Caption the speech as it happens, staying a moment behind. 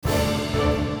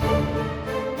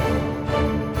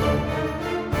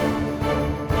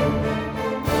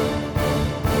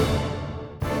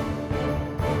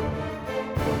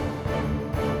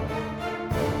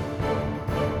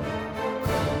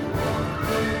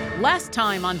Last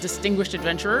time on Distinguished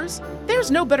Adventurers, there's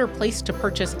no better place to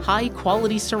purchase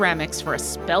high-quality ceramics for a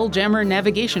Spelljammer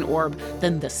navigation orb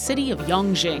than the city of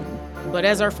Yongjing. But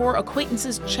as our four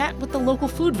acquaintances chat with the local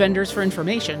food vendors for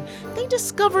information, they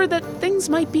discover that things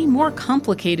might be more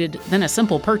complicated than a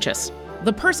simple purchase.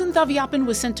 The person Thaviapin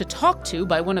was sent to talk to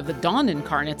by one of the Dawn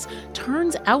Incarnates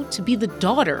turns out to be the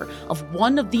daughter of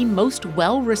one of the most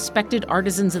well-respected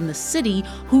artisans in the city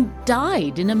who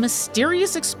died in a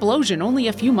mysterious explosion only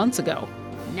a few months ago.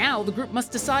 Now the group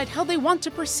must decide how they want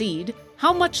to proceed,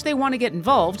 how much they want to get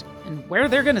involved, and where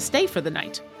they're going to stay for the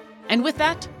night. And with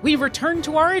that, we return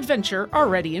to our adventure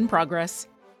already in progress.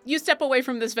 You step away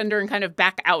from this vendor and kind of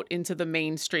back out into the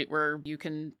main street where you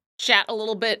can chat a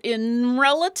little bit in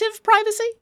relative privacy.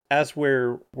 As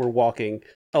we're walking,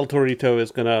 El Torito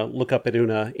is going to look up at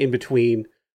Una in between,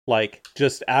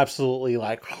 just absolutely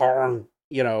downing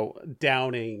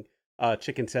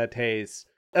chicken satays.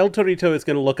 El Torito is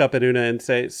going to look up at Una and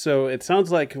say, so it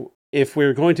sounds like if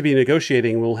we're going to be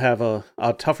negotiating, we'll have a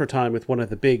tougher time with one of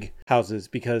the big houses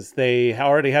because they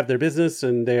already have their business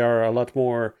and they are a lot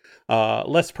more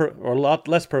less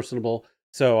personable.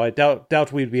 So I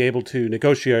doubt we'd be able to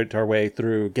negotiate our way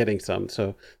through getting some.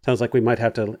 So sounds like we might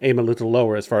have to aim a little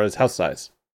lower as far as house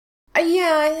size.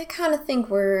 Yeah, I kind of think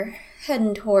we're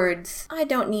heading towards. I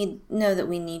don't know that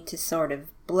we need to sort of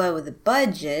blow the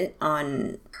budget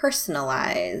on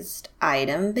personalized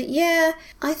item, but yeah,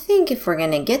 I think if we're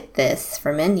gonna get this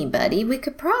from anybody, we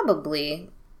could probably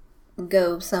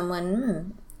go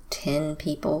someone 10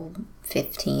 people,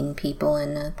 15 people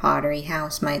in a pottery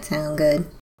house might sound good.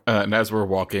 And as we're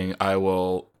walking, I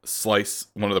will slice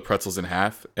one of the pretzels in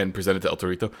half and present it to El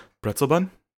Torito. Pretzel bun?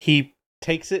 He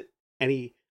takes it and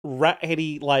he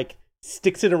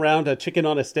sticks it around a chicken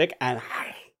on a stick, and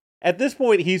at this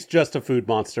point, he's just a food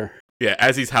monster. Yeah,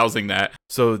 as he's housing that.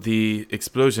 So the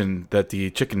explosion that the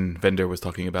chicken vendor was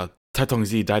talking about, Tai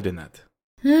Tongzi died in that.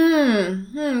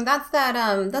 That's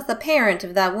the parent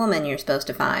of that woman you're supposed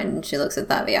to find. And she looks at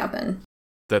Thaviapin.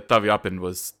 That Thaviapin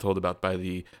was told about by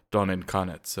the Dawn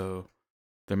Incarnate, so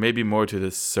there may be more to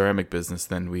this ceramic business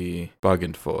than we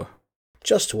bargained for.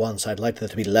 Just once, I'd like there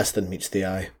to be less than meets the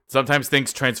eye. Sometimes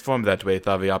things transform that way,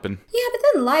 Thaviapin. Yeah, but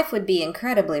then life would be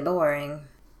incredibly boring.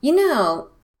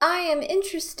 I am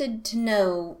interested to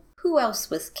know who else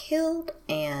was killed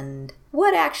and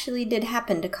what actually did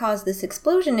happen to cause this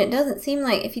explosion. It doesn't seem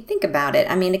like, if you think about it,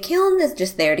 a kiln is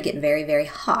just there to get very, very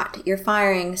hot. You're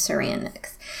firing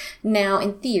ceramics. Now,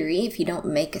 in theory, if you don't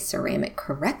make a ceramic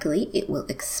correctly, it will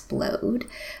explode.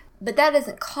 But that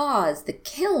doesn't cause the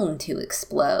kiln to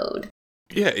explode.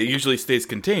 Yeah, it usually stays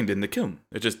contained in the kiln.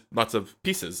 It's just lots of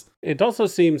pieces. It also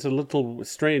seems a little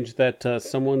strange that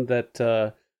someone that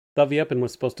Thaviapin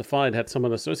was supposed to find had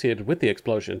someone associated with the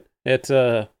explosion. It's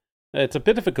a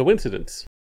bit of a coincidence.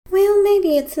 Well,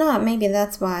 maybe it's not. Maybe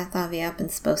that's why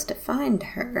Thaviapin's supposed to find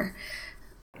her.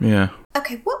 Yeah.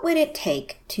 Okay, what would it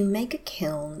take to make a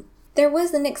kiln? There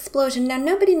was an explosion. Now,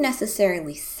 nobody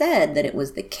necessarily said that it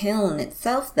was the kiln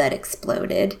itself that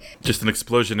exploded. Just an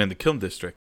explosion in the kiln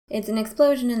district. It's an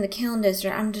explosion in the kiln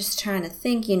district. I'm just trying to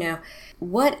think,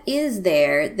 what is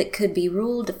there that could be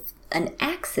ruled an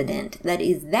accident that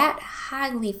is that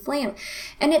highly flammable?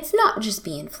 And it's not just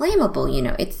being flammable,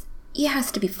 it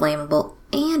has to be flammable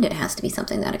and it has to be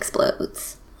something that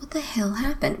explodes. What the hell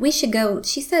happened? We should go,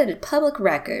 she said public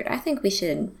record. I think we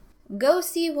should go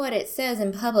see what it says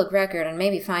in public record and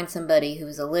maybe find somebody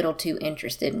who's a little too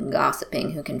interested in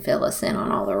gossiping who can fill us in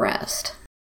on all the rest.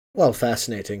 Well,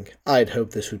 fascinating. I'd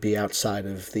hoped this would be outside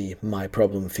of the my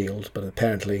problem field, but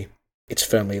apparently it's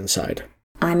firmly inside.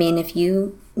 If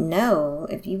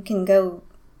you can go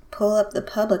pull up the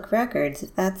public records,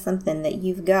 if that's something that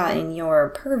you've got in your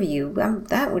purview,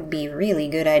 that would be a really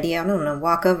good idea. I don't know,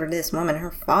 walk over to this woman,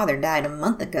 her father died a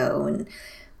month ago, and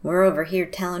we're over here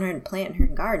telling her to plant her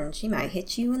garden. She might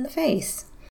hit you in the face.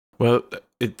 Well,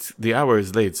 the hour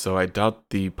is late, so I doubt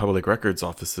the public records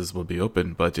offices will be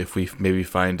open, but if we maybe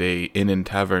find a inn and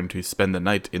tavern to spend the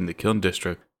night in the kiln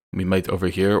district, we might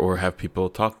overhear or have people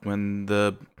talk when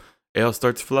the ale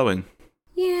starts flowing.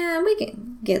 Yeah, we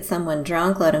can get someone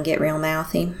drunk, let them get real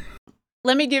mouthy.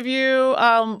 Let me give you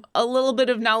a little bit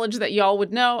of knowledge that y'all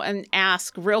would know and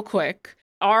ask real quick.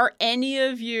 Are any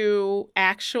of you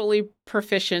actually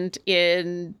proficient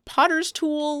in potter's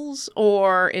tools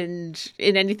or in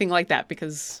anything like that?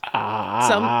 Because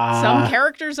some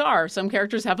characters are. Some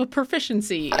characters have a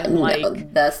proficiency in No,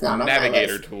 that's not on navigator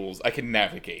my list. tools. I can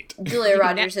navigate. Julia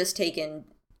Rogers has taken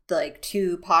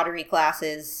 2 pottery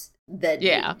classes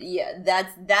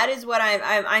That is what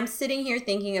I'm sitting here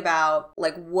thinking about,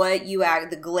 like what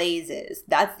the glaze is.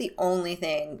 That's the only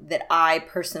thing that I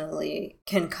personally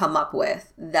can come up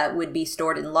with that would be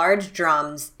stored in large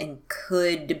drums and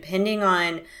could, depending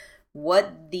on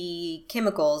what the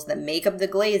chemicals that make up the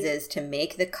glazes to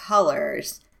make the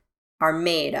colors are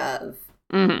made of.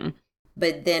 Mm-hmm.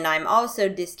 But then I'm also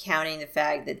discounting the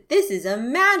fact that this is a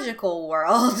magical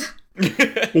world.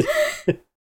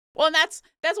 Well, and that's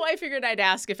why I figured I'd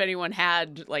ask if anyone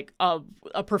had like a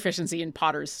proficiency in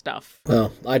Potter's stuff.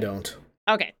 Well, I don't.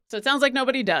 Okay, so it sounds like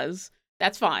nobody does.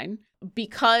 That's fine.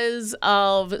 Because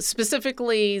of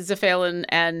specifically Zephalin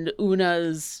and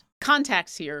Una's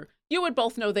contacts here, you would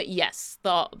both know that yes,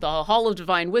 the Hall of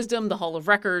Divine Wisdom, the Hall of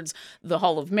Records, the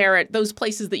Hall of Merit, those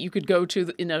places that you could go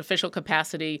to in an official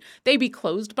capacity, they'd be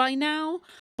closed by now,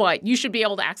 but you should be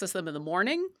able to access them in the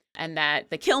morning. And that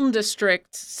the Kiln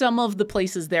District, some of the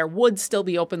places there would still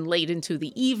be open late into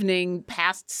the evening,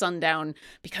 past sundown,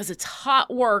 because it's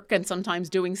hot work, and sometimes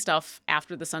doing stuff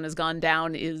after the sun has gone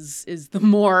down is the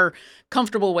more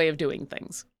comfortable way of doing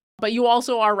things. But you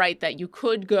also are right that you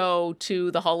could go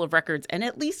to the Hall of Records and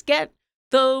at least get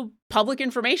the public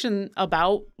information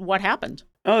about what happened.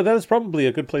 Oh, that is probably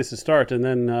a good place to start. And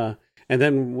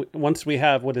then once we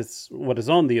have what is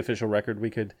on the official record, we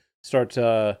could start.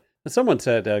 Someone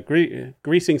said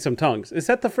greasing some tongues. Is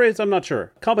that the phrase? I'm not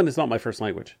sure. Common is not my first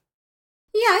language.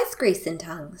 Yeah, it's greasing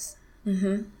tongues.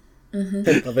 Mm-hmm. Mm-hmm.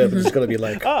 It's going to be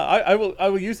like... I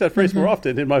will use that phrase more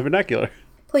often in my vernacular.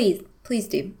 Please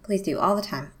do, all the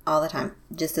time.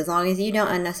 Just as long as you don't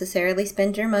unnecessarily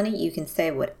spend your money, you can say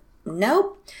what...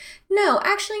 No,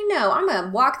 actually, no. I'm going to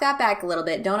walk that back a little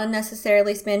bit. Don't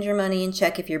unnecessarily spend your money and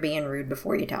check if you're being rude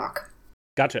before you talk.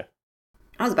 Gotcha.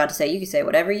 I was about to say, you can say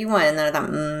whatever you want, and then I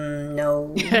thought,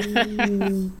 no.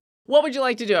 What would you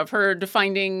like to do? I've heard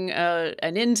finding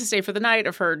an inn to stay for the night.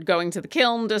 I've heard going to the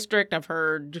Kiln District. I've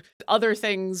heard other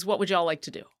things. What would y'all like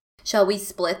to do? Shall we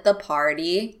split the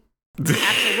party?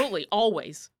 Absolutely,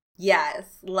 always.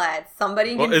 Yes, let's.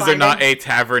 Somebody Well, is there not a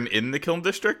tavern in the Kiln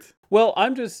District? Well,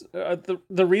 I'm just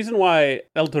the reason why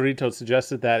El Torito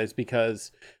suggested that is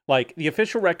because like the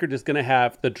official record is going to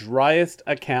have the driest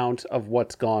account of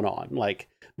what's gone on, like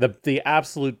the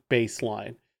absolute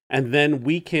baseline, and then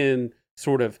we can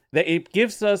sort of it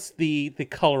gives us the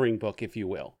coloring book, if you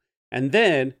will, and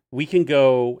then we can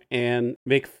go and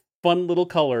make fun little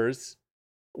colors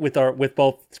with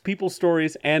both people's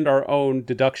stories and our own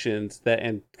deductions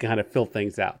and kind of fill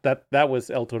things out. That was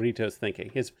El Torito's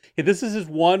thinking. This is his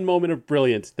one moment of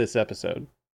brilliance this episode.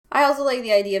 I also like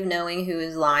the idea of knowing who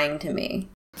is lying to me.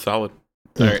 Solid.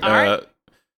 All right.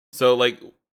 So like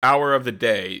hour of the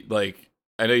day, like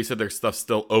I know you said there's stuff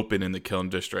still open in the Kiln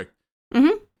District.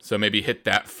 Mm-hmm. So maybe hit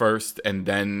that first and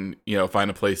then, find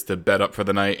a place to bed up for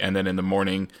the night, and then in the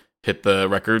morning hit the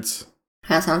records.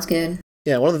 That sounds good.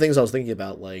 Yeah, one of the things I was thinking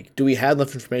about, like, do we have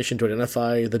enough information to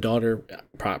identify the daughter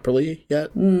properly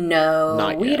yet? No,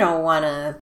 Not we yet. don't want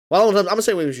to. Well, I'm going to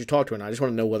say we should talk to her now. I just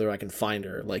want to know whether I can find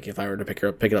her, like, if I were to pick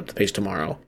it up the pace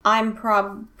tomorrow. I'm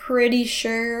pretty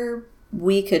sure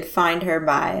we could find her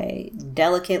by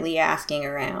delicately asking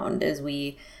around,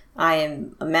 I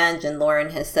imagine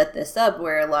Lauren has set this up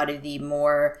where a lot of the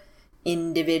more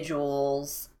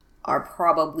individuals are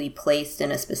probably placed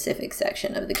in a specific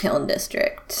section of the Kiln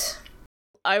District.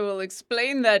 I will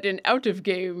explain that in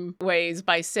out-of-game ways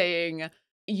by saying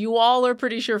you all are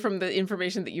pretty sure from the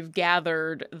information that you've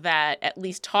gathered that at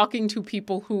least talking to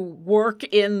people who work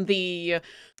in the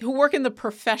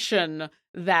profession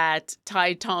that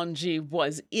Tai Tongji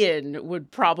was in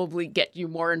would probably get you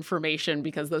more information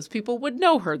because those people would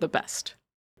know her the best.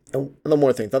 And one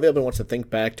more thing. Thought the other wants to think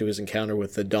back to his encounter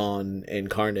with the Dawn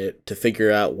Incarnate to figure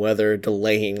out whether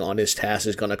delaying on his task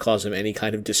is going to cause him any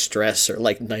kind of distress or,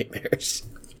 like, nightmares.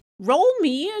 Roll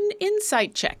me an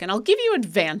insight check, and I'll give you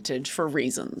advantage for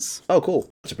reasons. Oh, cool.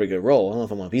 That's a pretty good roll. I don't know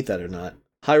if I'm going to beat that or not.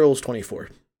 High roll's 24.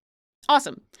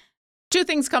 Awesome. Two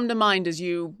things come to mind as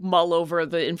you mull over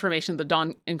the information the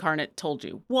Dawn Incarnate told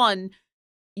you. One,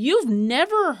 you've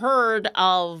never heard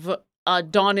of a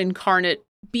Dawn Incarnate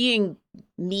being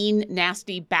mean,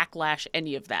 nasty, backlash,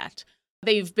 any of that.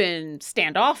 They've been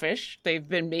standoffish. They've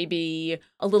been maybe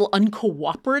a little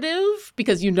uncooperative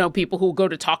because people who go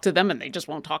to talk to them and they just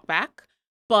won't talk back.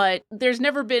 But there's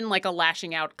never been like a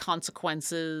lashing out,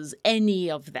 consequences, any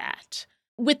of that.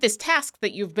 With this task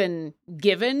that you've been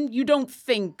given, you don't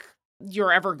think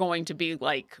you're ever going to be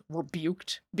like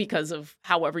rebuked because of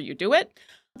however you do it.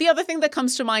 The other thing that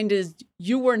comes to mind is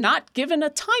you were not given a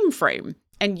time frame,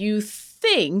 and you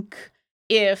think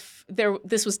if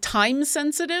this was time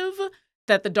sensitive,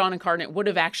 that the Dawn Incarnate would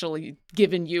have actually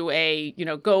given you a,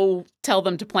 go tell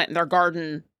them to plant in their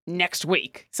garden next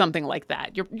week, something like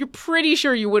that. You're pretty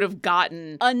sure you would have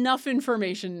gotten enough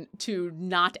information to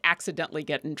not accidentally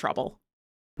get in trouble.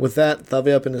 With that,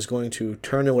 Thalviapin is going to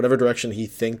turn in whatever direction he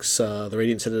thinks the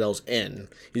Radiant Citadel's in.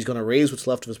 He's going to raise what's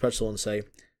left of his pretzel and say,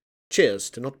 "Cheers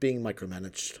to not being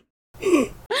micromanaged."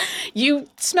 You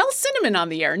smell cinnamon on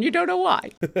the air and you don't know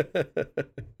why.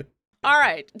 All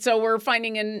right, so we're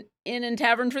finding an inn and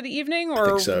tavern for the evening, or I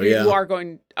think so, you yeah. are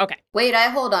going... Okay. Wait,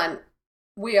 hold on.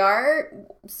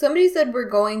 Somebody said we're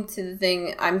going to the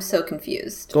thing. I'm so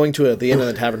confused. Going to the inn and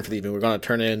the tavern for the evening. We're going to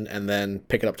turn in and then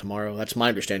pick it up tomorrow. That's my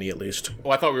understanding, at least.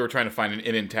 Well, I thought we were trying to find an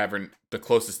inn and tavern the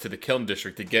closest to the Kiln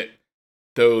District to get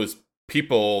those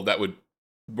people that would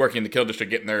work in the Kiln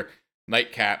District getting their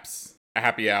nightcaps, a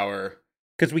happy hour.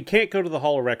 Because we can't go to the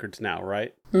Hall of Records now,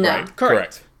 right? No. Right,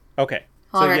 Correct. Okay.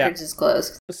 Hall So, Records is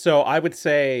closed. So I would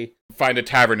say Find a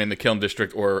tavern in the Kiln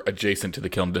District or adjacent to the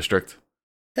Kiln District.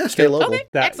 Yeah, stay local. Okay,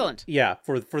 that, excellent. Yeah,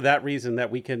 for that reason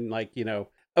that we can,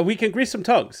 we can grease some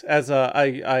tongues, as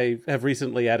I have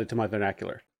recently added to my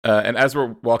vernacular. And as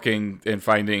we're walking and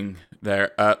finding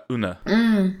there, Una,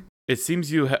 it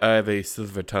seems you have a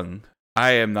silver tongue.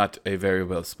 I am not a very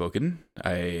well-spoken.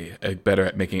 I am better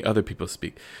at making other people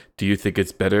speak. Do you think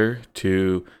it's better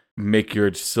to make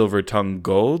your silver tongue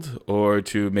gold, or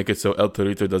to make it so El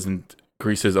Torito doesn't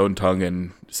grease his own tongue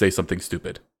and say something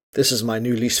stupid? This is my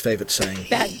new least favorite saying.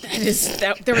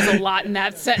 There was a lot in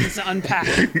that sentence to unpack.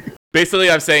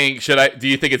 Basically, I'm saying, do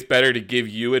you think it's better to give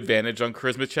you advantage on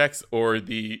charisma checks or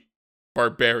the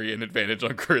barbarian advantage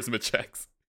on charisma checks?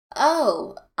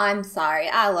 Oh, I'm sorry.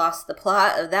 I lost the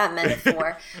plot of that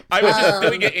metaphor. I was just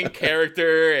doing it in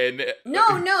character and... No.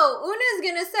 Una's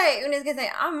gonna say,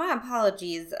 oh, my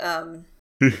apologies,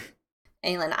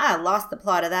 Aelin, I lost the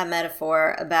plot of that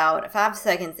metaphor about 5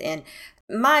 seconds in.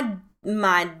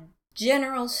 My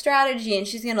general strategy, and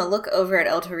she's gonna look over at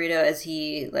El Torito as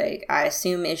he, I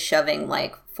assume is shoving,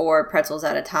 4 pretzels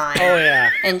at a time. Oh, yeah.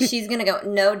 And she's gonna go,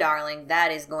 "No, darling,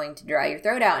 that is going to dry your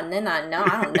throat out." And then I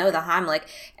don't know the Heimlich.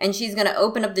 And she's gonna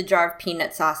open up the jar of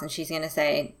peanut sauce and she's gonna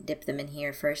say, "Dip them in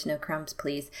here first, no crumbs,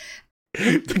 please."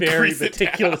 Very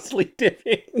meticulously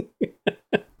dipping.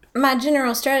 My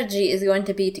general strategy is going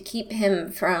to be to keep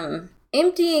him from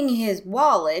emptying his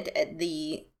wallet at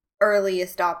the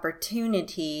earliest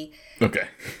opportunity. Okay.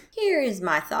 Here is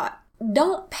my thought.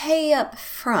 Don't pay up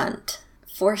front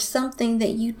for something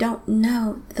that you don't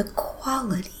know the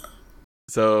quality.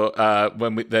 So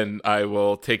then I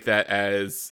will take that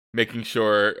as making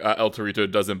sure El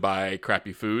Torito doesn't buy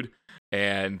crappy food.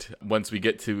 And once we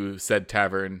get to said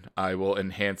tavern, I will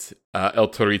enhance El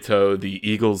Torito the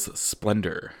Eagle's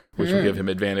Splendor, which will give him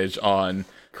advantage on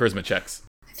charisma checks.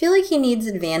 I feel like he needs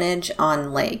advantage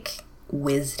on,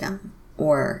 wisdom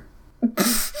or...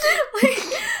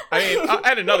 I mean,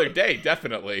 at another day,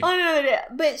 definitely. On another day.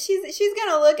 But she's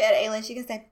gonna look at Aelin, she can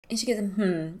say, and she goes,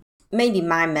 maybe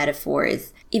my metaphor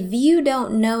is, if you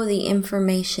don't know the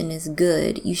information is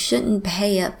good, you shouldn't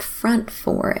pay up front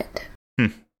for it.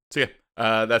 So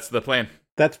yeah, that's the plan.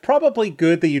 That's probably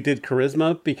good that you did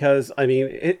charisma, because,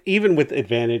 even with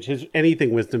advantage,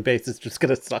 anything wisdom-based is just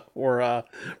going to suck for El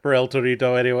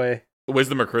Torito anyway.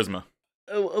 Wisdom or charisma?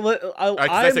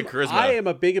 I said charisma. I am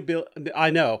a big... I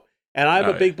know. And I'm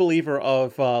a big believer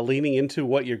of leaning into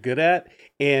what you're good at.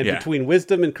 And between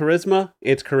wisdom and charisma,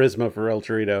 it's charisma for El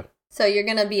Torito. So you're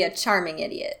going to be a charming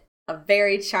idiot. A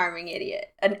very charming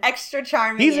idiot. An extra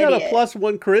charming idiot. He's got a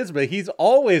 +1 charisma. He's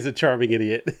always a charming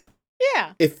idiot.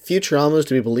 Yeah. If Futurama is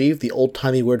to be believed, the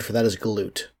old-timey word for that is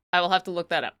galoot. I will have to look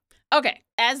that up. Okay.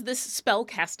 As this spell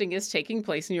casting is taking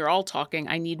place and you're all talking,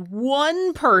 I need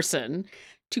one person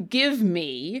to give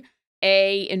me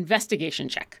a investigation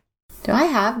check. Do I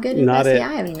have good Not investigation? it.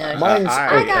 I haven't noticed. Mine's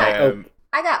I got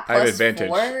I have plus advantage.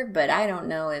 4, but I don't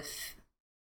know if...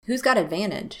 Who's got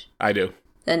advantage? I do.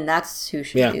 Then that's who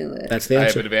should do it. That's the I have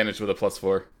answer. advantage with a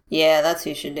 +4. Yeah, that's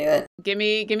who should do it. Give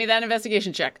me that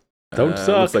investigation check. Don't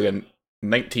suck. Looks like a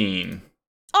 19.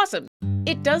 Awesome.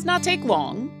 It does not take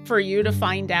long for you to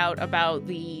find out about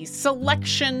the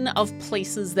selection of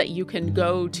places that you can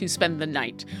go to spend the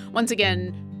night. Once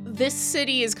again, this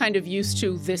city is kind of used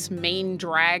to this main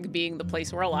drag being the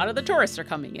place where a lot of the tourists are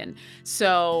coming in.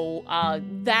 So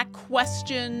that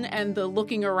question and the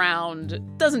looking around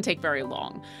doesn't take very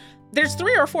long. There's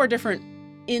 3 or 4 different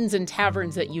inns and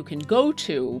taverns that you can go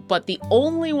to, but the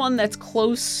only one that's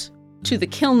close to the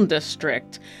Kiln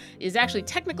District is actually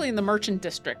technically in the Merchant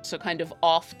District, so kind of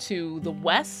off to the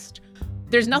west.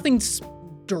 There's nothing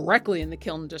directly in the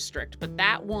Kiln District, but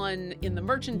that one in the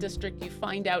Merchant District you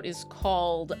find out is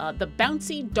called the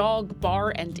Bouncy Dog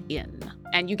Bar and Inn.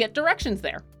 And you get directions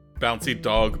there. Bouncy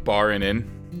Dog Bar and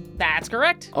Inn. That's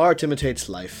correct. Art imitates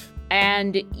life.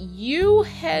 And you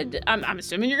head, I'm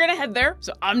assuming you're going to head there,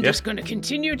 so I'm just going to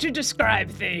continue to describe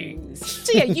things.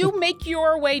 So yeah, you make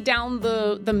your way down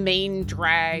the main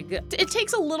drag. It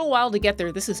takes a little while to get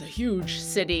there. This is a huge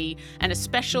city, and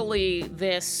especially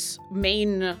this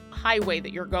main highway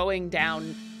that you're going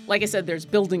down. Like I said, there's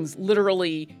buildings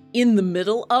literally in the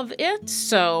middle of it,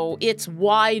 so it's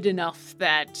wide enough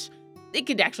that it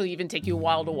could actually even take you a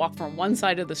while to walk from one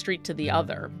side of the street to the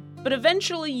other. But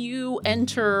eventually you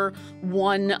enter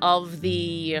one of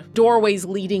the doorways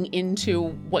leading into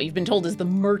what you've been told is the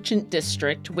Merchant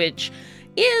District, which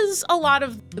is a lot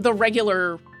of the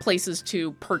regular places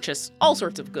to purchase all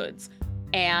sorts of goods.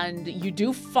 And you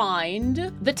do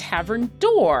find the tavern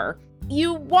door.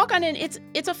 You walk on in,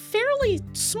 it's a fairly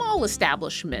small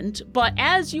establishment, but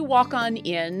as you walk on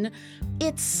in,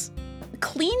 it's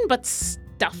clean but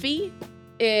stuffy.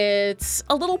 It's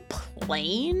a little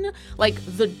plain. Like,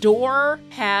 the door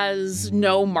has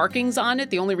no markings on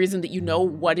it. The only reason that you know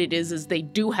what it is they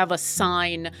do have a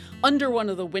sign under one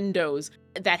of the windows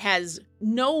that has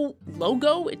no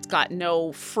logo. It's got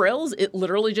no frills. It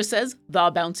literally just says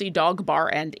The Bouncy Dog Bar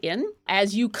and Inn.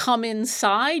 As you come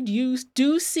inside, you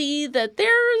do see that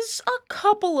there's a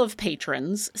couple of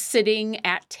patrons sitting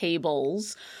at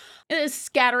tables. A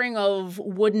scattering of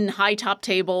wooden high-top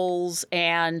tables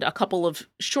and a couple of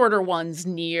shorter ones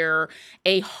near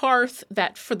a hearth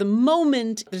that, for the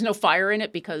moment, there's no fire in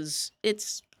it because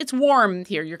it's warm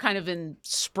here. You're kind of in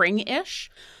spring-ish.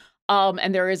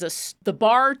 And there is the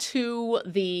bar to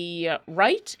the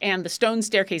right and the stone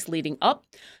staircase leading up.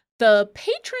 The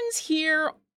patrons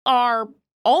here are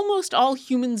almost all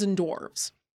humans and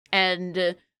dwarves.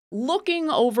 And looking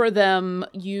over them,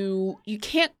 you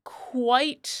can't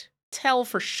quite tell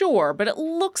for sure, but it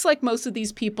looks like most of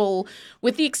these people,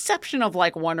 with the exception of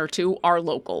like one or two, are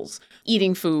locals,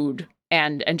 eating food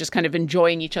and just kind of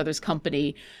enjoying each other's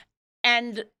company.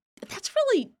 And that's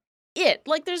really it.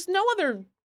 Like, there's no other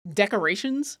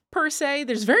decorations per se.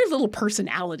 There's very little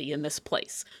personality in this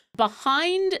place.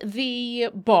 Behind the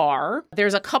bar,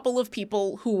 there's a couple of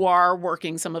people who are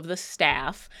working, some of the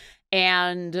staff.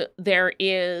 And there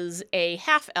is a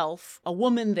half-elf, a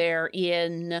woman there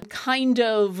in kind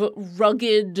of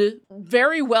rugged,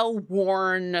 very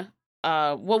well-worn,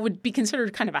 what would be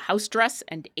considered kind of a house dress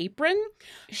and apron.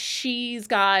 She's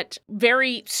got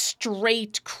very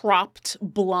straight, cropped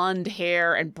blonde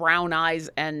hair and brown eyes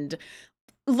and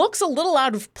looks a little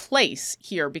out of place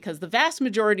here because the vast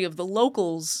majority of the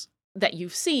locals that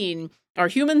you've seen are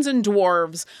humans and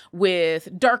dwarves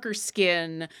with darker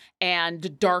skin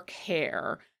and dark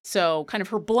hair. So kind of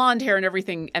her blonde hair and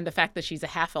everything, and the fact that she's a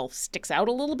half-elf sticks out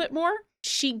a little bit more.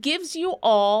 She gives you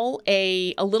all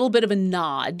a little bit of a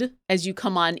nod as you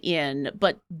come on in,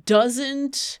 but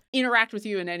doesn't interact with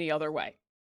you in any other way.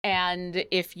 And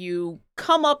if you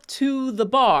come up to the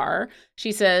bar,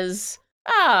 she says,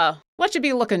 what you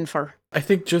be looking for? I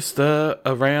think just a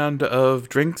round of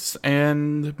drinks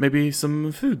and maybe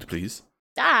some food, please.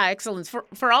 Excellent.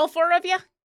 For all four of you?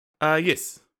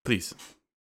 Yes, please.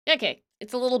 Okay.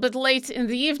 It's a little bit late in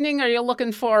the evening. Are you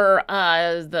looking for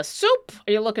the soup?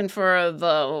 Are you looking for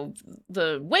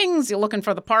the wings? You looking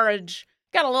for the porridge?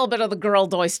 Got a little bit of the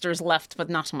grilled oysters left, but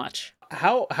not much.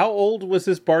 How old was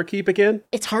this barkeep again?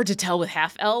 It's hard to tell with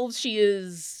half-elves. She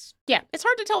is... Yeah, it's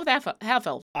hard to tell with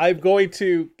half-elves. I'm going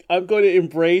to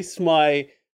embrace my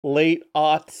late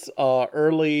aughts,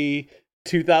 early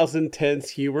 2010s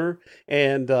humor,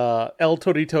 and El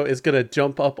Torito is going to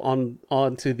jump up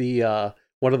onto the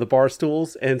one of the bar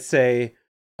stools and say,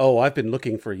 "Oh, I've been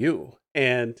looking for you,"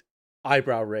 and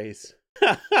eyebrow raise.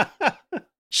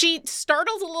 She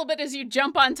startles a little bit as you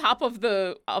jump on top of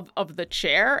the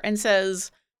chair and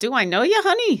says, "Do I know you,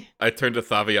 honey?" I turn to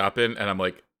Thaviapin and I'm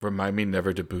like, remind me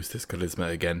never to boost his charisma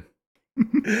again.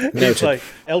 It's like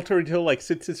El Torito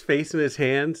sits his face in his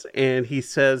hands and he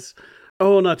says,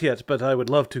 "Oh, not yet, but I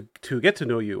would love to get to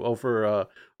know you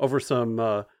over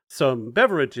some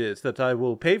beverages that I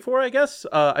will pay for, I guess.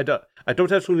 I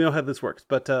don't actually know how this works,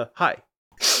 but hi."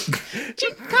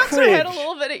 She cocks her head a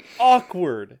little bit.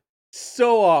 Awkward.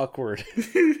 So awkward.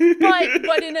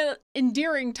 but in an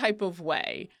endearing type of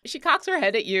way. She cocks her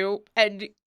head at you and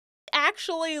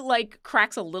actually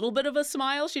cracks a little bit of a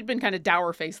smile. She'd been kind of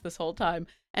dour-faced this whole time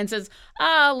and says,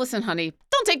 listen, honey,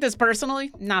 don't take this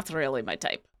personally. Not really my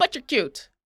type, but you're cute.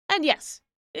 And yes,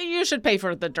 you should pay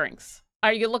for the drinks.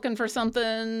 Are you looking for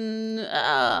something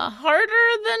harder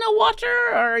than a water,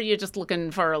 or are you just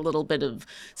looking for a little bit of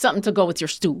something to go with your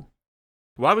stew?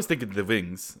 Well, I was thinking the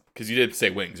wings, because you did say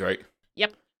wings, right?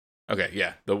 Yep. Okay,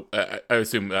 yeah. I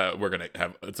assume we're gonna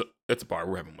have it's a bar.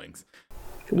 We're having wings.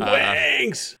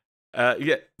 Wings!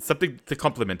 Yeah, something to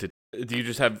complement it. Do you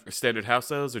just have standard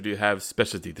house ales, or do you have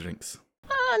specialty drinks?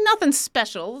 Nothing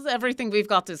special. Everything we've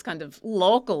got is kind of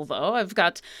local, though. I've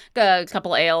got a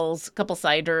couple ales, a couple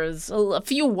ciders, a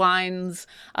few wines.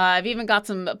 I've even got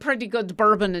some pretty good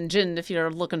bourbon and gin if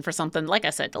you're looking for something, like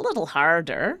I said, a little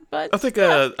harder. But I'll take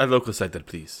a local cider,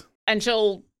 please. And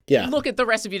she'll look at the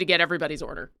rest of you to get everybody's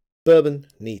order. Bourbon,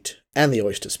 neat. And the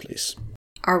oysters, please.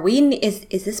 Are we?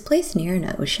 Is this place near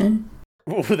an ocean?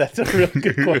 Oh, that's a real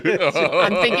good question.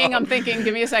 I'm thinking.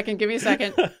 Give me a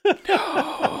second.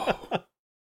 No.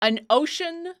 An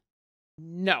ocean?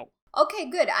 No. Okay,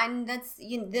 good.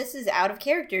 This is out of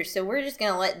character, so we're just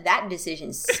gonna let that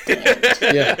decision stand.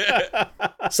 Yeah.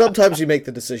 Sometimes you make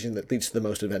the decision that leads to the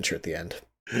most adventure at the end.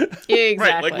 Exactly.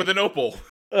 Right, like with an opal.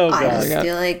 Oh, I God. just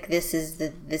feel like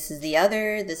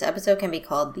this episode can be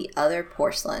called The Other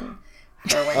Porcelain.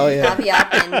 For when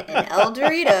Papiap and El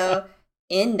Dorito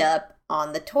end up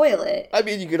on the toilet. I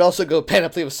mean, you could also go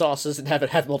panoply of sauces and have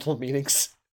it have multiple meanings.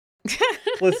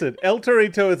 Listen, El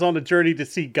Torito is on a journey to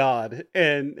see God,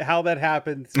 and how that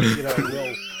happens,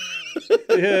 will...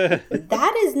 Yeah.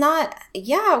 That is not...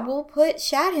 Yeah, we'll put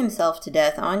Shad himself to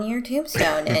death on your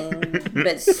tombstone,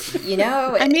 but,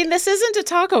 I mean, this isn't a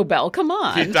Taco Bell, come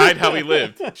on. He died how he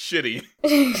lived. Shitty.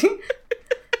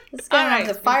 This guy has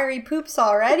the fiery poops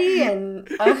already, and...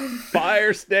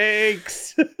 Fire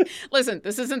snakes! Listen,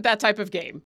 this isn't that type of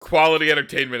game. Quality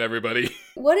entertainment, everybody.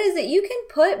 What is it? You can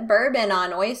put bourbon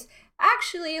on oysters.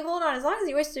 Actually, hold on. As long as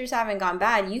the oysters haven't gone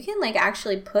bad, you can,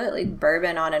 actually put,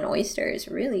 bourbon on an oyster. It's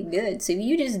really good. So if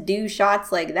you just do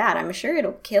shots like that, I'm sure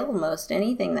it'll kill most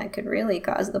anything that could really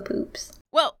cause the poops.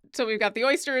 Well, so we've got the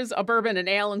oysters, a bourbon, an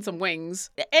ale, and some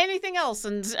wings. Anything else?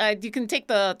 And you can take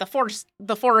the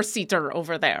four-seater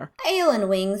over there. Ale and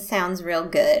wings sounds real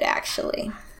good,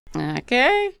 actually.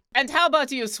 Okay. And how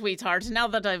about you, sweetheart? Now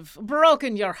that I've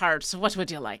broken your heart, what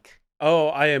would you like?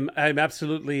 Oh, I'm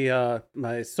absolutely,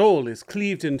 my soul is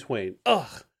cleaved in twain.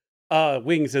 Ugh.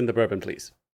 Wings and the bourbon,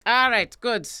 please. All right,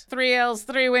 good. 3 ales,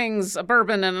 3 wings, a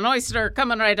bourbon, and an oyster.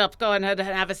 Coming right up. Go ahead and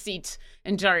have a seat.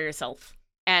 Enjoy yourself.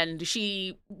 And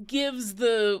she gives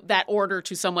that order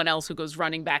to someone else who goes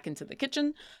running back into the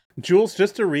kitchen. Jules,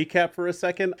 just to recap for a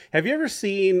second, have you ever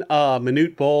seen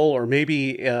Manute Bol, or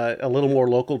maybe a little more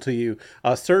local to you,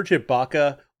 Serge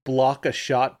Ibaka block a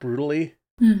shot brutally?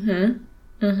 Mm-hmm.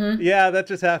 Mm-hmm. Yeah, that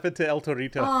just happened to El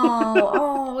Torito.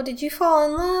 Oh, did you fall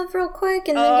in love real quick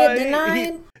and then get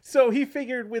denied? So he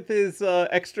figured with his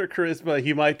extra charisma,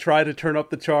 he might try to turn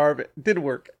up the charm. Didn't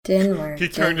work. He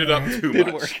turned it up too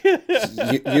Didn't much.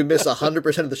 work. You miss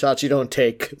 100% of the shots you don't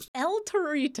take. El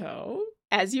Torito,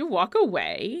 as you walk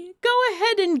away, go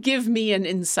ahead and give me an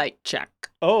insight check.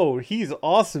 Oh, he's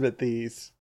awesome at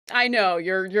these. I know,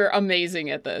 you're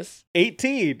amazing at this.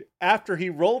 18 after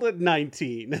he rolled a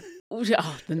 19.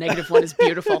 Oh, the negative one is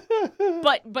beautiful.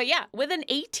 But yeah, with an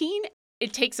 18,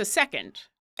 it takes a second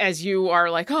as you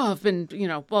are like, oh, I've been,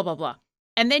 blah, blah, blah.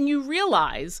 And then you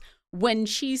realize when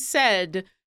she said,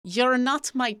 "You're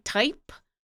not my type,"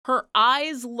 her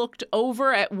eyes looked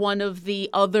over at one of the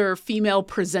other female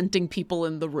presenting people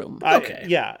in the room. Okay.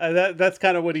 That's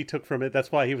kind of what he took from it.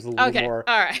 That's why he was a little more.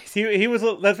 All right. He was.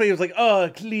 That's why he was like,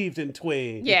 "Oh, cleaved in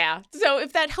twain." Yeah. So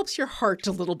if that helps your heart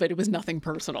a little bit, it was nothing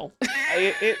personal.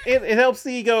 it helps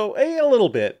the ego a little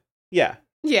bit. Yeah.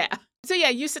 Yeah. So yeah,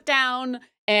 you sit down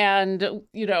and,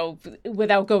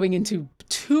 without going into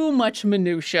too much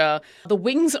minutia, the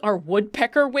wings are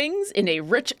woodpecker wings in a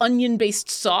rich onion-based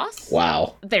sauce.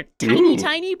 Wow. They're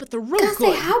tiny, but they're real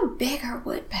good. How big are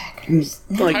woodpeckers?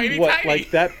 Like Tiny, what? tiny.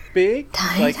 Like that big?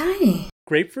 Tiny.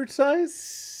 Grapefruit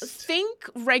size? Think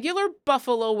regular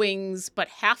buffalo wings, but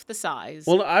half the size.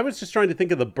 Well, I was just trying to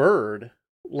think of the bird.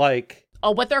 Like,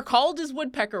 what they're called is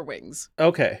woodpecker wings.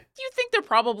 okay. You think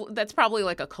that's probably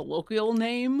like a colloquial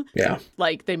name? Yeah.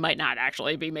 Like they might not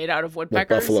actually be made out of Like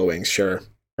woodpeckers. buffalo wings, sure.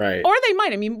 Right. Or they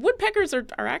might. I mean, woodpeckers are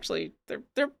actually,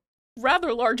 they're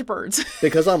rather large birds.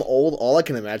 Because I'm old, all I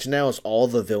can imagine now is all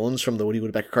the villains from the Woody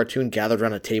Woodpecker cartoon gathered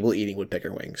around a table eating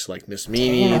woodpecker wings. Like Miss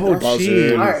Meanie, Damn, the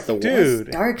Buzzard, dark. the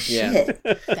Dude. Dark Yeah. shit.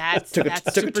 That's Took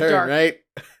a super turn, dark. right?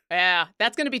 Yeah,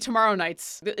 that's going to be tomorrow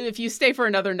nights. If you stay for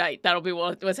another night, that'll be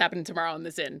what's happening tomorrow in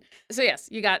this inn. So yes,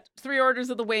 you got 3 orders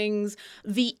of the wings.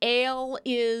 The ale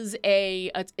is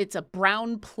it's a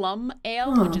brown plum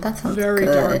ale, Oh, which that is sounds very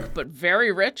good. dark but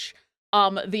very rich.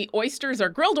 The oysters are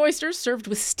grilled oysters served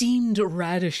with steamed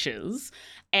radishes.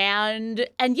 And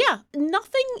yeah,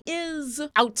 nothing is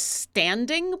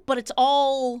outstanding, but it's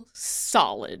all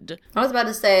solid. I was about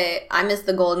to say, I missed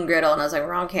the golden griddle, and I was like,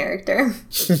 wrong character.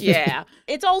 Yeah,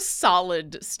 it's all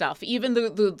solid stuff. Even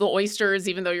the oysters,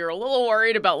 even though you're a little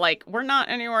worried about, like, we're not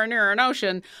anywhere near an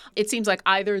ocean, it seems like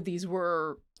either these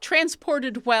were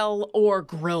transported well or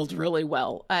grilled really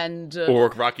well. And Or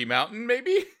Rocky Mountain,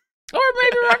 maybe? Or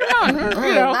maybe Rocky Mountain,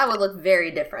 you know. That would look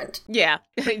very different. Yeah,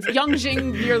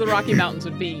 Yongjing near the Rocky Mountains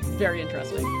would be very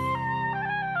interesting.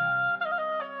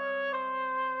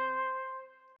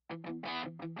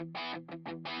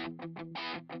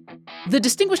 The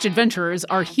Distinguished Adventurers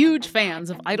are huge fans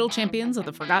of Idle Champions of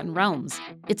the Forgotten Realms.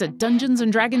 It's a Dungeons &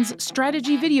 Dragons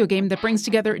strategy video game that brings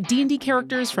together D&D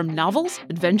characters from novels,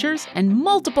 adventures, and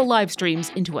multiple live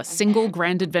streams into a single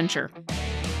grand adventure.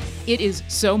 It is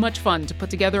so much fun to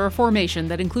put together a formation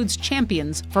that includes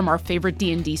champions from our favorite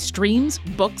D&D streams,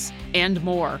 books, and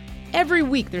more. Every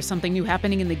week there's something new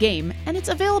happening in the game, and it's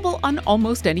available on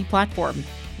almost any platform.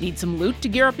 Need some loot to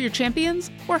gear up your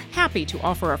champions? We're happy to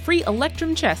offer a free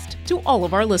Electrum chest to all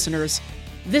of our listeners.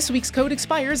 This week's code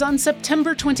expires on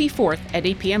September 24th at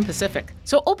 8 p.m. Pacific.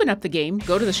 So open up the game,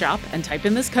 go to the shop, and type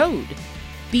in this code.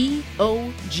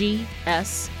 BOGSVENTLOOP.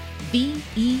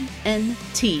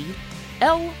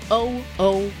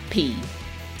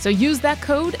 So use that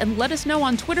code and let us know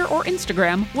on Twitter or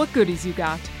Instagram what goodies you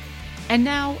got. And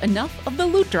now, enough of the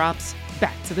loot drops.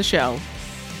 Back to the show.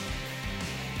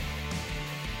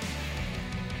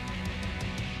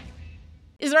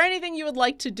 Is there anything you would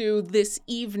like to do this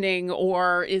evening,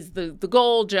 or is the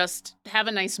goal just have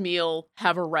a nice meal,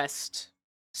 have a rest,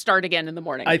 start again in the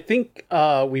morning? I think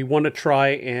we want to try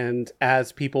and,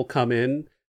 as people come in,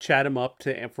 chat them up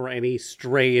for any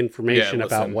stray information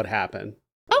about what happened.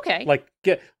 Okay.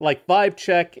 Get vibe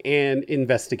check and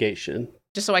investigation.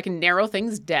 Just so I can narrow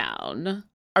things down.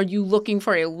 Are you looking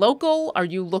for a local? Are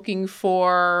you looking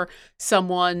for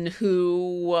someone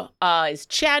who is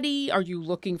chatty? Are you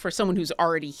looking for someone who's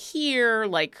already here?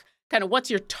 Like, kind of what's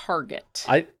your target?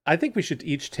 I think we should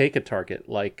each take a target.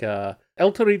 Like, El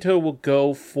Torito will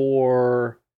go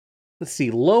for, let's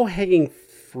see, low-hanging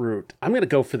fruit. I'm going to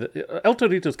go for El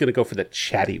Torito's going to go for the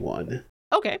chatty one.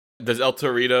 Okay. Does El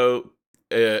Torito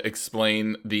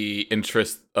explain the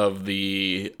interest of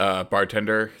the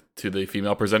bartender to the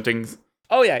female presenting?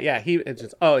 Oh yeah.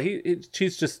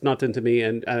 She's just not into me,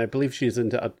 and I believe she's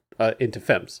into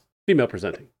femmes, female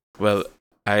presenting. Well,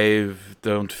 I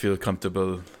don't feel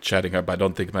comfortable chatting her, but I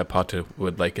don't think my partner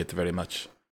would like it very much.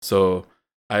 So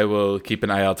I will keep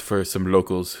an eye out for some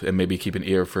locals and maybe keep an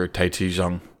ear for Tai Chi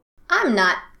Zhang. I'm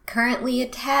not currently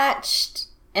attached,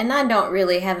 and I don't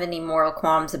really have any moral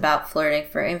qualms about flirting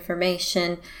for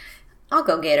information. I'll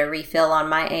go get a refill on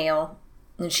my ale.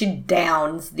 And she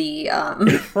downs the,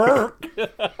 and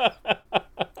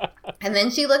then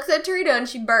she looks at Torito and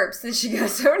she burps, and she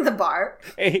goes over to the bar.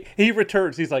 He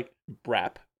returns. He's like,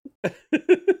 brap.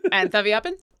 And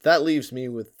Thaviapin? That leaves me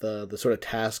with the sort of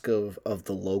task of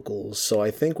the locals. So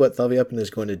I think what Thaviapin is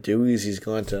going to do is he's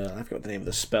going to, I forget what the name of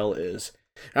the spell is.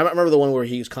 I remember the one where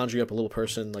he's conjuring up a little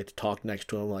person, like, to talk next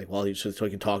to him, like, while so he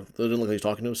can talk. It didn't look like he's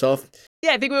talking to himself.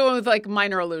 Yeah, I think we went with, like,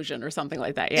 minor illusion or something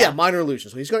like that. Yeah, minor illusion.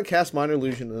 So he's going to cast minor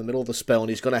illusion in the middle of the spell, and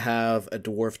he's going to have a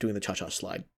dwarf doing the cha-cha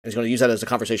slide. And he's going to use that as a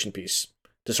conversation piece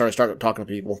to start talking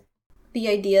to people. The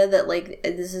idea that, like,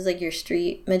 this is, like, your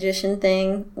street magician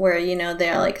thing, where, you know,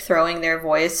 they're, like, throwing their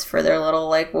voice for their little,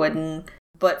 like, wooden,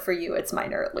 but for you, it's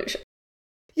minor illusion.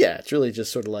 Yeah, it's really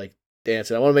just sort of, like,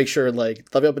 dancing. I want to make sure, like,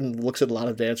 Thaviapin looks at a lot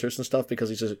of dancers and stuff because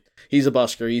he's a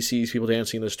busker. He sees people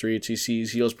dancing in the streets. He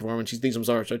sees Heel's performance. He thinks them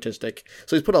artistic.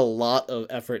 So he's put a lot of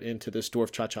effort into this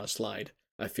dwarf cha-cha slide,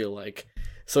 I feel like.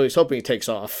 So he's hoping it takes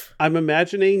off. I'm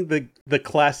imagining the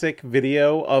classic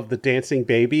video of the dancing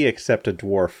baby, except a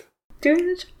dwarf. Doing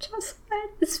the cha-cha slide.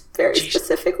 It's very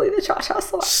specifically the cha-cha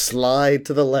slide. Slide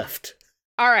to the left.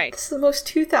 All right. It's the most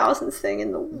 2000s thing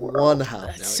in the world. One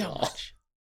house. That's so much.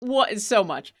 What is so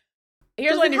much?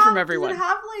 Here's what I need from everyone. Does it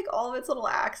have, like, all of its little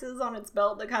axes on its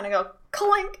belt that kind of go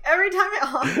clink every time it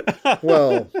honks?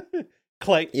 Well,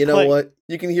 clank. You know clank. what?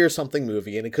 You can hear something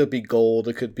moving, and it could be gold.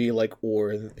 It could be, like,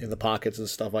 ore in the pockets and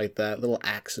stuff like that. Little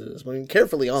axes. I mean,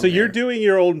 carefully on So there. you're doing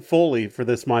your own Foley for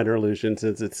this minor illusion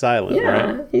since it's silent,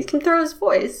 Yeah, right? he can throw his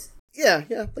voice. Yeah,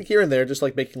 like here and there, just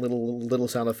like making little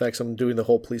sound effects. I'm doing the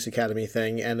whole police academy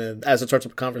thing, and then as it starts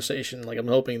up a conversation, like I'm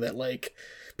hoping that like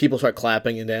people start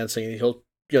clapping and dancing, and he'll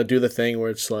do the thing where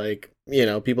it's like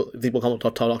people come up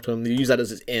to talk to him. They use that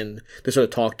as his in to sort of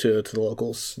talk to the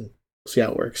locals and see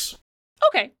how it works.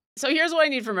 Okay, so here's what I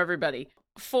need from everybody.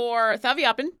 For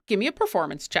Thaviapin, give me a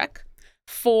performance check.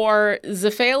 For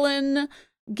Zephalin,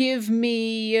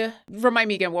 remind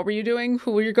me again, what were you doing?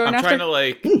 Who were you going I'm after? trying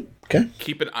to Okay.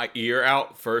 keep an ear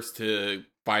out first to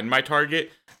find my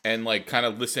target and kind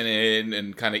of listen in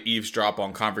and kind of eavesdrop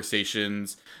on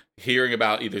conversations, hearing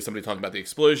about either somebody talking about the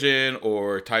explosion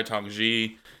or Tai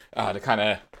Tongji, to kind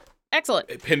of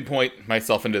Excellent. pinpoint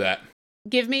myself into that.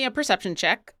 Give me a perception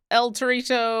check. El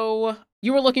Torito,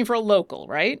 you were looking for a local,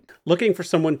 right? Looking for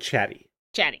someone chatty.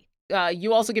 Chatty.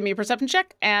 You also give me a perception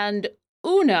check. And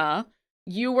Una,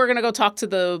 you were going to go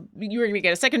you were going to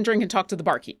get a second drink and talk to the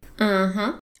barkeep.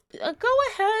 Mm-hmm. Go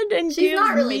ahead and She's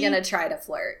not really going to try to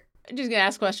flirt. I'm just going to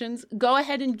ask questions. Go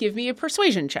ahead and give me a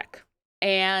persuasion check.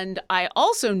 And I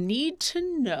also need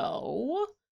to know...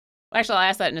 Actually, I'll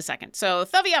ask that in a second. So,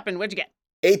 Thaviapin, what'd you get?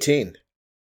 18.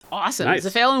 Awesome. Nice.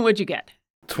 Zephalin, what'd you get?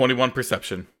 21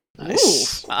 perception.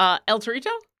 Nice. Ooh. El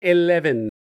Torito? 11.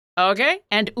 Okay.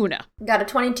 And Una? Got a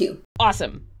 22.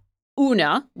 Awesome.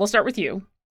 Una, we'll start with you.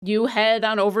 You head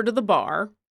on over to the bar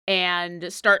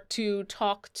and start to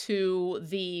talk to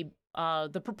the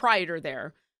proprietor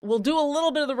there. We'll do a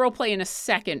little bit of the role play in a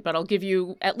second, but I'll give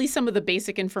you at least some of the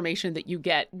basic information that you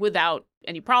get without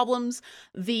any problems.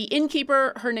 The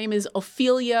innkeeper, her name is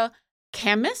Ophelia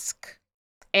Kamisk,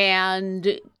 and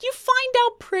you find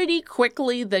out pretty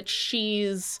quickly that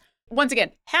she's, once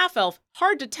again, half-elf,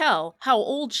 hard to tell how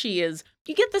old she is.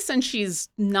 You get the sense she's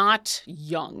not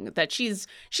young, that she's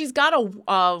got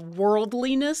a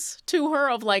worldliness to her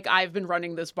of I've been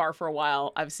running this bar for a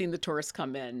while, I've seen the tourists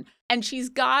come in, and she's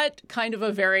got kind of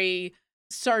a very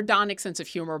sardonic sense of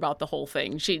humor about the whole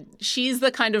thing. She's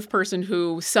the kind of person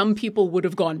who some people would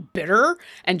have gone bitter,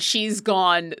 and she's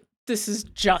gone, this is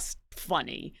just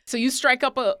funny. So you strike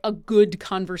up a good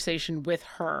conversation with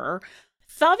her.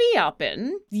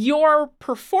 Thaviapin, your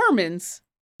performance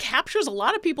captures a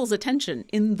lot of people's attention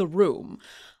in the room.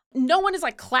 No one is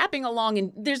clapping along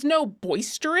and there's no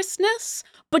boisterousness,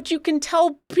 but you can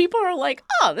tell people are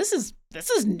oh, this is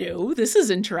new, this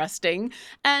is interesting,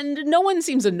 and no one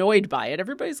seems annoyed by it.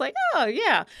 Everybody's oh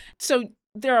yeah. So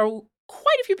there are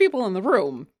quite a few people in the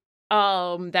room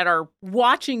that are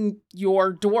watching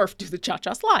your dwarf do the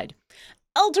cha-cha slide.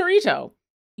 El Torito,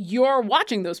 you're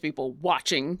watching those people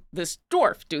watching this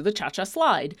dwarf do the cha-cha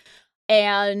slide.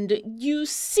 And you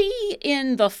see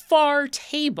in the far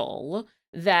table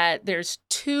that there's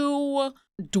two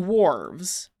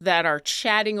dwarves that are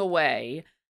chatting away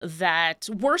that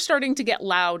were starting to get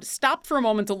loud. Stop for a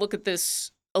moment to look at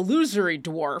this illusory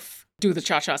dwarf do the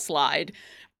cha-cha slide.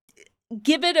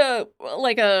 Give it a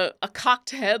cocked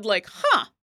head,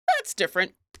 that's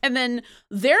different. And then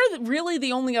they're really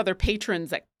the only other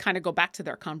patrons that kind of go back to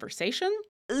their conversation.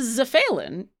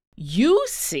 Zephalin, you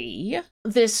see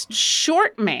this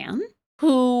short man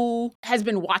who has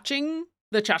been watching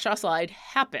the cha-cha slide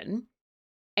happen,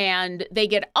 and they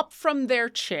get up from their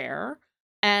chair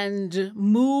and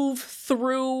move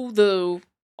through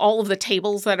all of the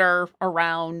tables that are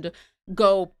around,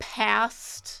 go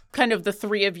past kind of the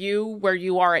three of you where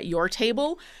you are at your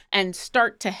table, and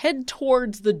start to head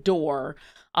towards the door,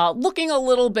 looking a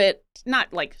little bit, not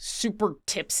super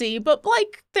tipsy, but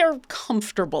they're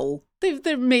comfortable.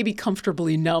 They're maybe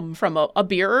comfortably numb from a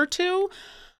beer or two.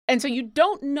 And so you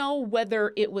don't know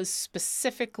whether it was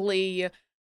specifically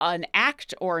an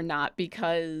act or not,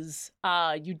 because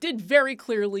you did very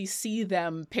clearly see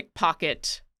them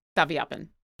pickpocket Thaviapin.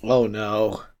 Oh,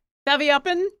 no.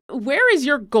 Thaviapin, where is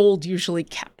your gold usually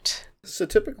kept? So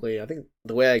typically, I think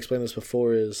the way I explained this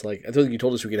before is I think you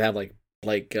told us we could have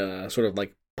sort of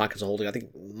pockets of holding. I think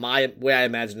my way I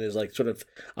imagine it is sort of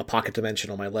a pocket dimension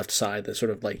on my left side that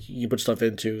sort of you put stuff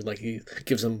into, it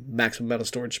gives them maximum amount of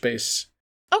storage space.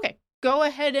 Okay, go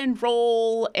ahead and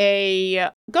roll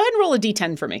a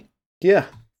D10 for me. Yeah,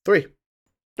 3.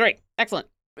 Great, excellent.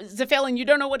 Zephalin, you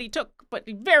don't know what he took, but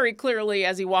very clearly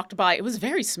as he walked by, it was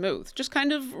very smooth. Just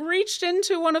kind of reached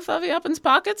into one of Thaviapin's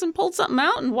pockets and pulled something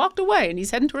out and walked away, and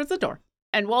he's heading towards the door.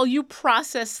 And while you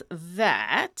process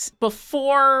that,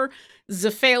 before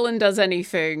Zephalin does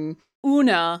anything,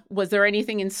 Una, was there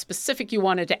anything in specific you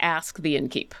wanted to ask the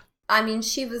innkeep? I mean,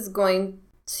 she was going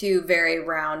to very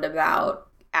roundabout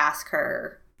ask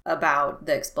her about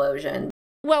the explosion.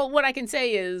 Well, what I can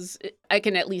say is I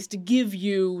can at least give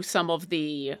you some of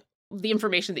the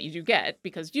information that you do get,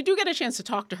 because you do get a chance to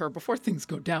talk to her before things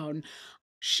go down.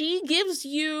 She gives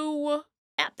you,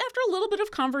 after a little bit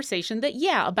of conversation, that,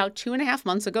 yeah, about 2.5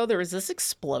 months ago, there was this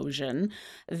explosion,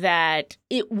 that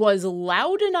it was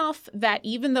loud enough that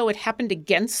even though it happened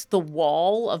against the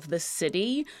wall of the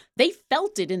city, they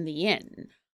felt it in the inn.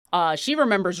 She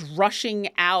remembers rushing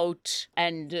out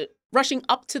and rushing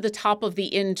up to the top of the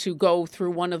inn to go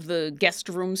through one of the guest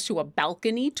rooms to a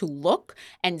balcony to look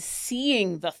and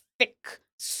seeing the thick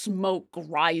smoke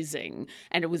rising.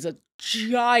 And it was a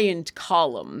giant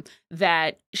column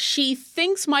that she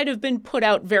thinks might have been put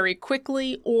out very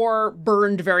quickly or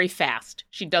burned very fast.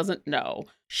 She doesn't know.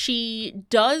 She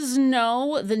does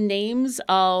know the names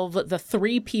of the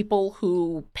 3 people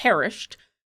who perished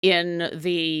in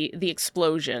the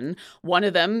explosion. One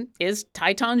of them is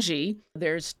Taitanji.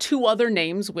 There's 2 other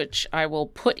names, which I will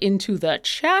put into the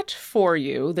chat for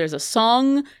you. There's a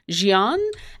Song Jian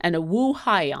and a Wu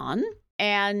Haiyan.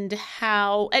 And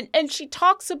how, and she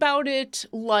talks about it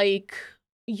like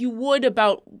you would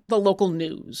about the local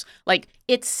news. Like,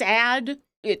 it's sad,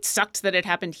 it sucked that it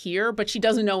happened here, but she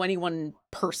doesn't know anyone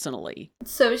personally.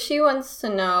 So she wants to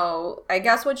know, I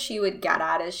guess what she would get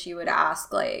at is she would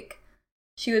ask, like,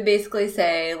 she would basically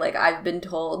say, like, I've been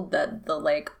told that the,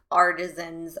 like,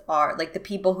 artisans are, like, the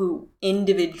people who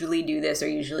individually do this are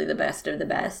usually the best of the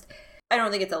best. I don't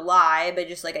think it's a lie, but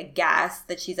just like a guess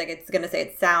that she's like, it's going to say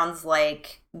it sounds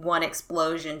like one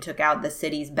explosion took out the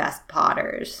city's best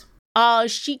potters.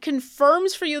 She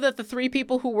confirms for you that the 3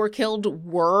 people who were killed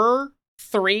were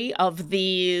 3 of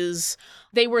these.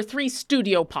 They were 3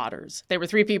 studio potters. They were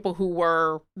 3 people who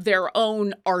were their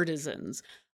own artisans.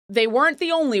 They weren't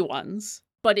the only ones,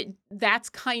 but that's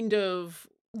kind of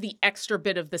the extra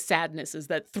bit of the sadness is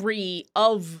that 3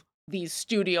 of these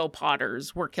studio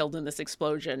potters were killed in this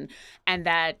explosion, and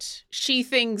that she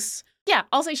thinks,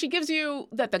 I'll say she gives you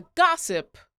that the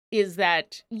gossip is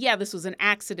that, this was an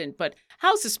accident, but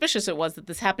how suspicious it was that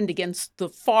this happened against the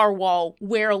far wall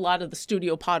where a lot of the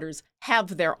studio potters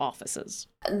have their offices.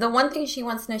 The one thing she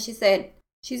wants to know, she said,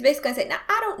 she's basically going to say, now,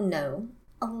 I don't know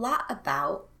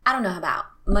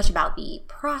much about the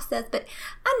process, but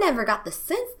I never got the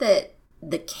sense that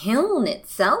the kiln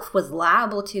itself was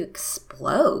liable to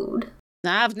explode.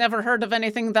 I've never heard of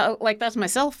anything like that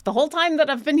myself. The whole time that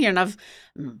I've been here, and I've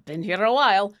been here a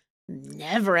while,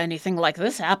 never anything like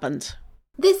this happened.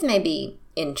 This may be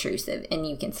intrusive, and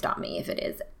you can stop me if it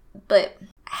is, but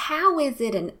how is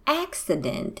it an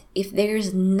accident if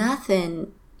there's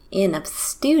nothing in a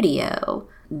studio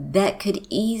that could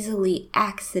easily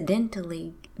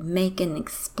accidentally make an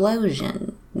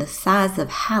explosion the size of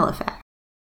Halifax?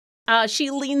 She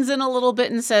leans in a little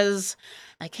bit and says,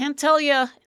 I can't tell you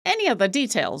any of the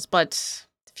details, but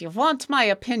if you want my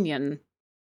opinion,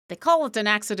 they call it an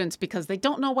accident because they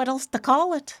don't know what else to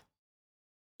call it.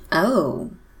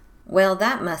 Oh, well,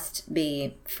 that must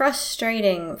be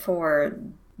frustrating for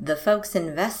the folks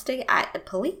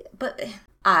police, but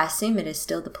I assume it is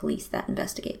still the police that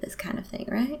investigate this kind of thing,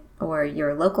 right? Or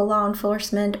your local law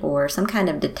enforcement or some kind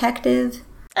of detective?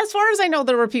 As far as I know,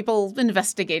 there were people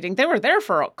investigating. They were there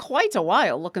for quite a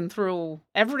while looking through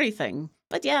everything.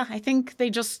 But I think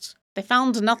they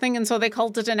found nothing, and so they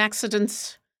called it an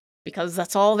accident because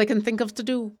that's all they can think of to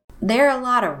do. There a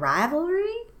lot of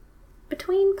rivalry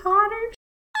between potters?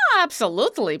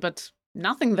 Absolutely, but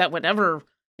nothing that would ever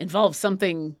involve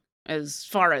something as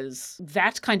far as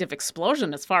that kind of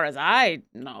explosion, as far as I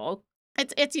know.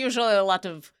 It's usually a lot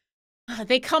of...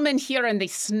 They come in here and they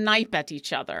snipe at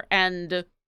each other, and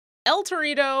El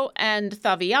Torito and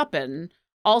Thaviapin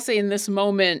all say in this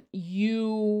moment,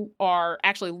 you are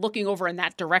actually looking over in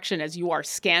that direction as you are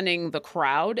scanning the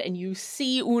crowd, and you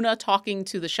see Una talking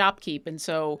to the shopkeep. And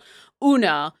so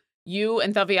Una, you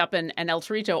and Thaviapin and El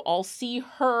Torito all see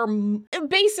her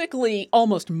basically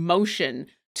almost motion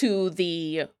to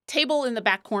the table in the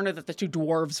back corner that the 2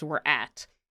 dwarves were at.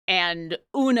 And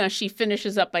Una, she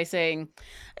finishes up by saying,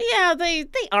 they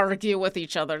argue with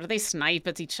each other. They snipe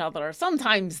at each other.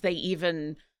 Sometimes they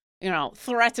even,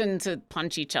 threaten to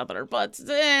punch each other. But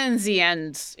in the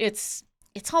end, it's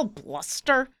all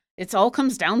bluster. It all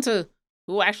comes down to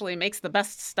who actually makes the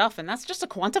best stuff. And that's just a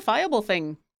quantifiable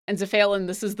thing. And Zephalin,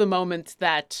 this is the moment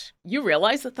that you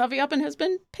realize that Thaviapin has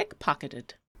been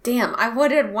pickpocketed. Damn, I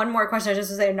wanted one more question.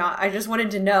 I just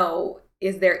wanted to know,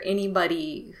 is there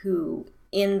anybody who,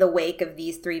 in the wake of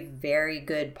these 3 very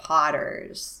good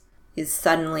potters, is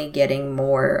suddenly getting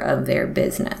more of their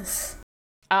business?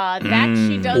 That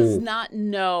she does not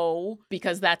know,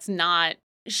 because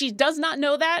she does not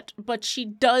know that, but she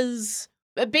does,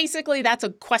 basically that's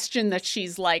a question that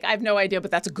she's like, I have no idea,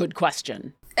 but that's a good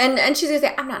question. And she's going to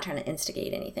say, I'm not trying to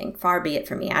instigate anything. Far be it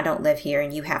from me. I don't live here,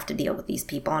 and you have to deal with these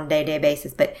people on a day-to-day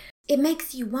basis. But it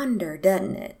makes you wonder,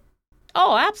 doesn't it?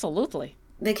 Oh, absolutely.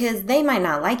 Because they might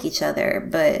not like each other,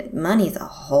 but money's a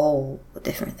whole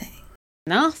different thing.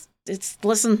 No,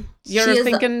 listen, you're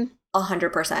thinking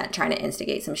 100% trying to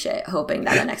instigate some shit, hoping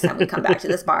that the next time we come back to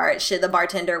this bar, the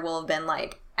bartender will have been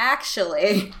like,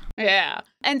 actually. Yeah.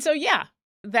 And so,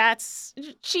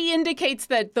 She indicates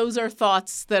that those are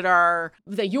thoughts that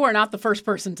you are not the first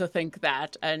person to think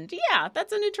that. And yeah,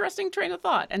 that's an interesting train of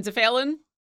thought. And Zephalin,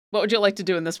 what would you like to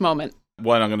do in this moment?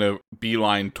 One, I'm going to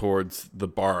beeline towards the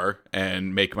bar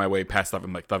and make my way past them.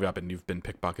 I'm like, Thaviapin, you've been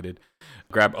pickpocketed.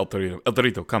 Grab El Torito. El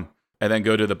Torito, come. And then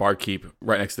go to the barkeep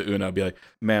right next to Una. Be like,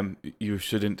 ma'am, you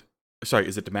shouldn't... Sorry,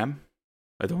 is it ma'am?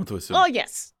 I don't want to assume. Oh,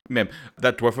 yes. Ma'am,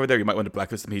 that dwarf over there, you might want to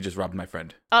blacklist him. He just robbed my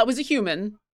friend. It was a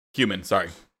human. Human, sorry.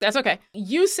 That's okay.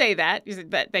 You say that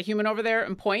human over there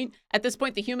and point. At this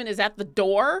point, the human is at the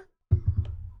door.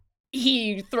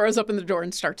 He throws open the door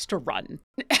and starts to run.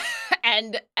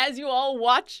 And as you all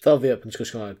watch... Thaviapin's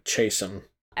just going to chase him.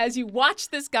 As you watch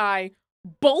this guy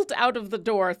bolt out of the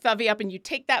door, Thaviapin, you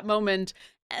take that moment,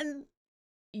 and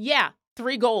yeah,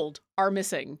 3 gold are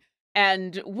missing.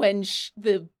 And when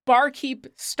the barkeep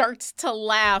starts to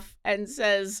laugh and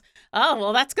says, oh,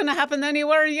 well, that's going to happen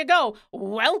anywhere you go.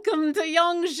 Welcome to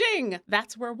Yongjing.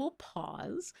 That's where we'll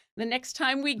pause. The next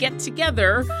time we get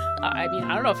together, I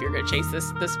don't know if you're going to chase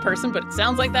this person, but it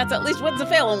sounds like that's at least what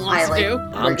Zephalin wants to do.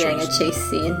 We're getting a chase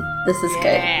scene. This is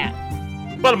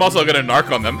good. But I'm also going to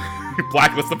narc on them.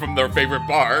 Blacklist them from their favorite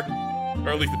bar. Or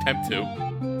at least attempt to.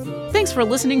 Thanks for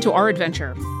listening to our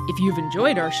adventure. If you've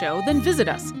enjoyed our show, then visit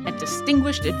us at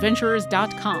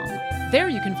distinguishedadventurers.com. There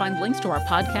you can find links to our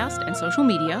podcast and social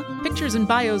media, pictures and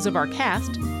bios of our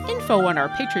cast, info on our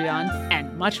Patreon,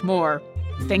 and much more.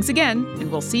 Thanks again,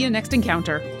 and we'll see you next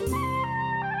encounter.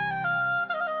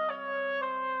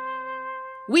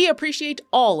 We appreciate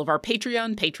all of our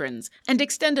Patreon patrons and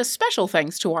extend a special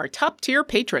thanks to our top-tier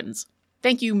patrons.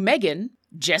 Thank you Megan,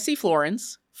 Jesse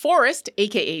Florence, Forrest,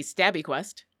 aka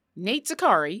StabbyQuest, Nate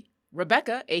Zakari,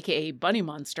 Rebecca, aka Bunny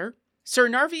Monster, Sir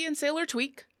Narvi and Sailor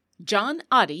Tweak, John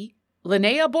Adi,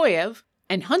 Linnea Boyev,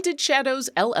 and Hunted Shadows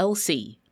LLC.